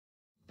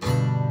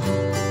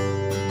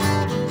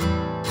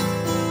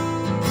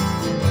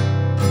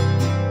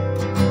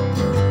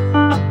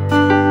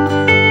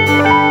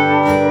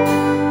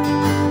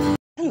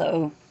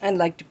I'd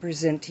like to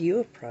present to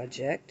you a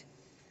project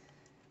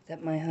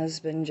that my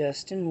husband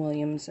Justin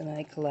Williams and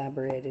I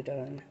collaborated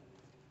on.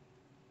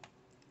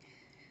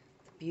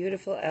 The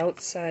beautiful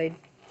outside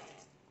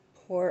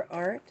pour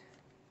art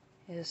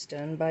is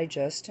done by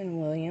Justin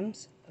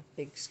Williams of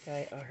Big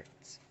Sky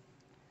Arts.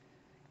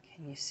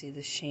 Can you see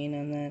the sheen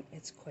on that?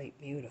 It's quite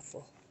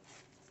beautiful.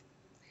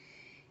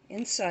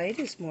 Inside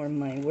is more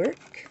my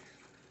work.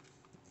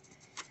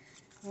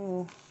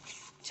 Oh,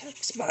 tuck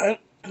spot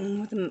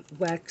with a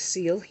wax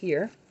seal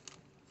here.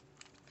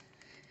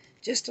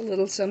 Just a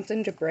little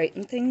something to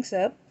brighten things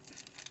up.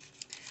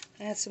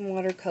 I had some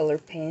watercolor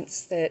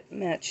paints that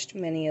matched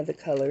many of the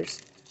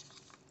colors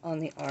on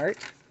the art.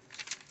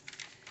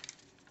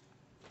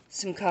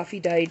 Some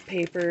coffee dyed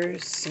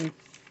papers, some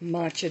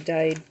matcha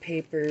dyed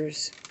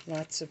papers,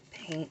 lots of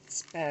paint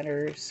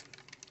spatters.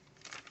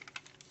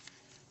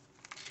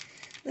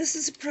 This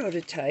is a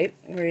prototype.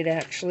 We're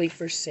actually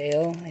for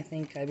sale. I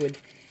think I would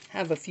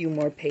have a few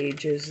more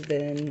pages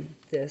than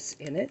this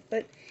in it,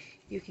 but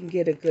you can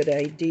get a good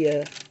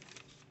idea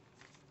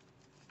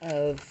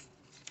of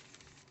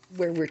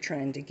where we're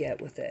trying to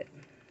get with it.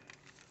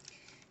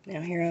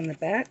 Now here on the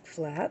back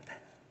flap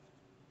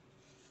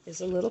is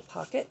a little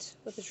pocket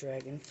with a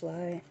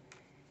dragonfly,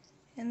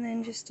 and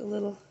then just a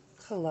little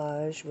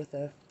collage with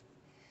a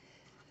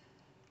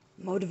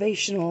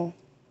motivational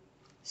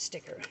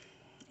sticker.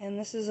 And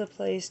this is a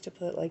place to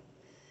put like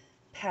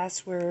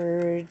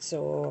passwords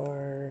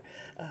or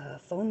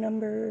phone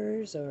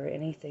numbers or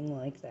anything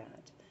like that.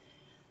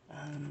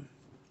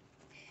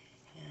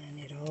 And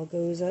it all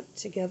goes up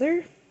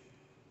together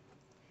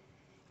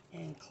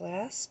and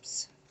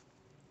clasps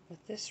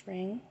with this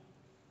ring.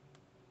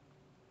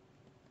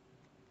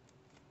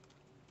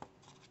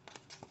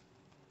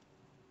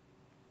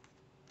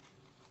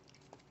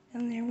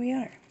 And there we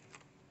are.